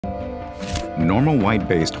Normal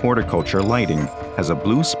white-based horticulture lighting has a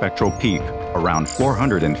blue spectral peak around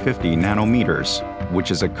 450 nanometers,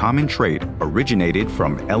 which is a common trait originated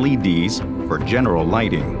from LEDs for general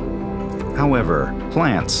lighting. However,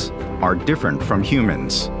 plants are different from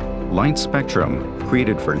humans. Light spectrum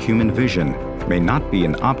created for human vision may not be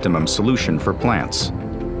an optimum solution for plants.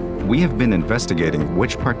 We have been investigating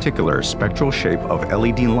which particular spectral shape of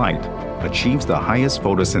LED light achieves the highest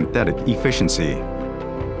photosynthetic efficiency.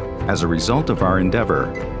 As a result of our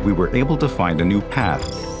endeavor, we were able to find a new path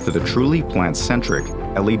to the truly plant-centric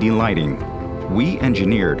LED lighting. We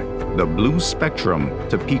engineered the blue spectrum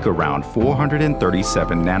to peak around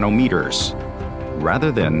 437 nanometers,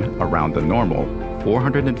 rather than around the normal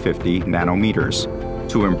 450 nanometers,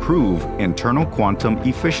 to improve internal quantum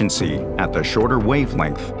efficiency at the shorter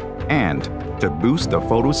wavelength and to boost the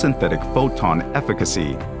photosynthetic photon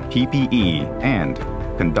efficacy, PPE, and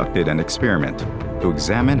conducted an experiment to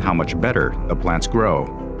examine how much better the plants grow.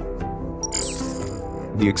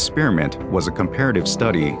 The experiment was a comparative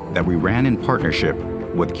study that we ran in partnership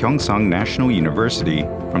with Kyongsang National University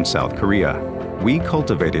from South Korea. We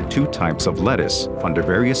cultivated 2 types of lettuce under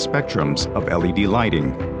various spectrums of LED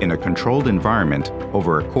lighting in a controlled environment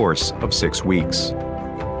over a course of 6 weeks.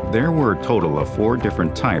 There were a total of 4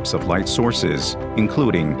 different types of light sources,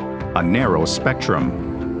 including a narrow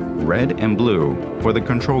spectrum, red and blue for the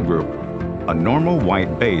control group, a normal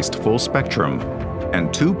white-based full spectrum,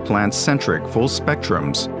 and 2 plant-centric full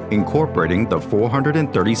spectrums incorporating the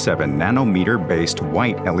 437 nanometer-based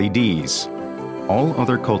white LEDs. All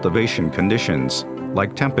other cultivation conditions,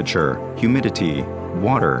 like temperature, humidity,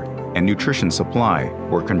 water, and nutrition supply,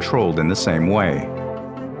 were controlled in the same way.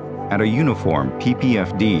 At a uniform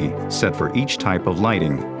PPFD set for each type of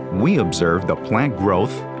lighting, we observed the plant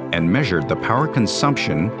growth and measured the power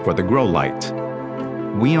consumption for the Growlight.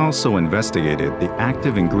 We also investigated the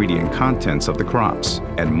active ingredient contents of the crops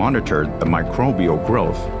and monitored the microbial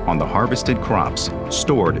growth on the harvested crops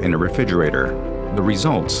stored in a refrigerator. The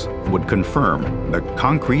results would confirm the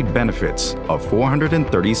concrete benefits of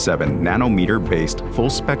 437 nanometer-based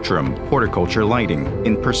full-spectrum horticulture lighting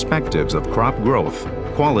in perspectives of crop growth,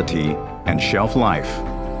 quality, and shelf life.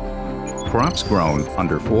 Crops grown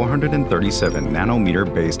under 437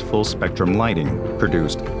 nanometer-based full-spectrum lighting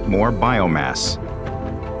produced more biomass,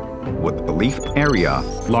 with the leaf area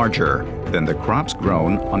larger than the crops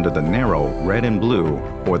grown under the narrow red and blue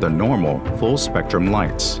or the normal full-spectrum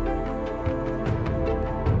lights.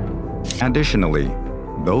 Additionally,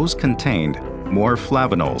 those contained more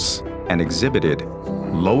flavonols and exhibited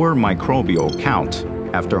lower microbial count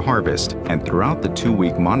after harvest and throughout the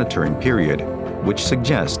 2-week monitoring period, which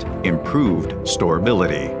suggest improved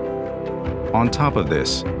storability. On top of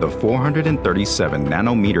this, the 437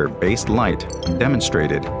 nanometer based light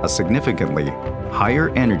demonstrated a significantly higher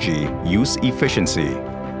energy use efficiency.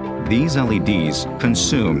 These LEDs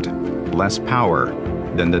consumed less power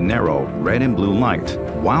than the narrow red and blue light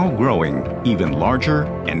while growing even larger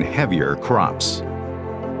and heavier crops.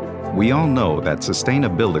 We all know that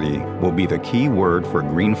sustainability will be the key word for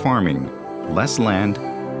green farming. Less land,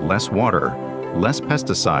 less water, less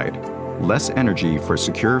pesticide, less energy for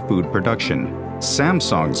secure food production.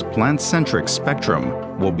 Samsung's plant-centric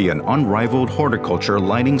spectrum will be an unrivaled horticulture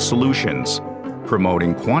lighting solutions,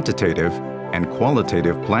 promoting quantitative and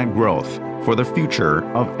qualitative plant growth for the future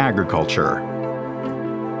of agriculture.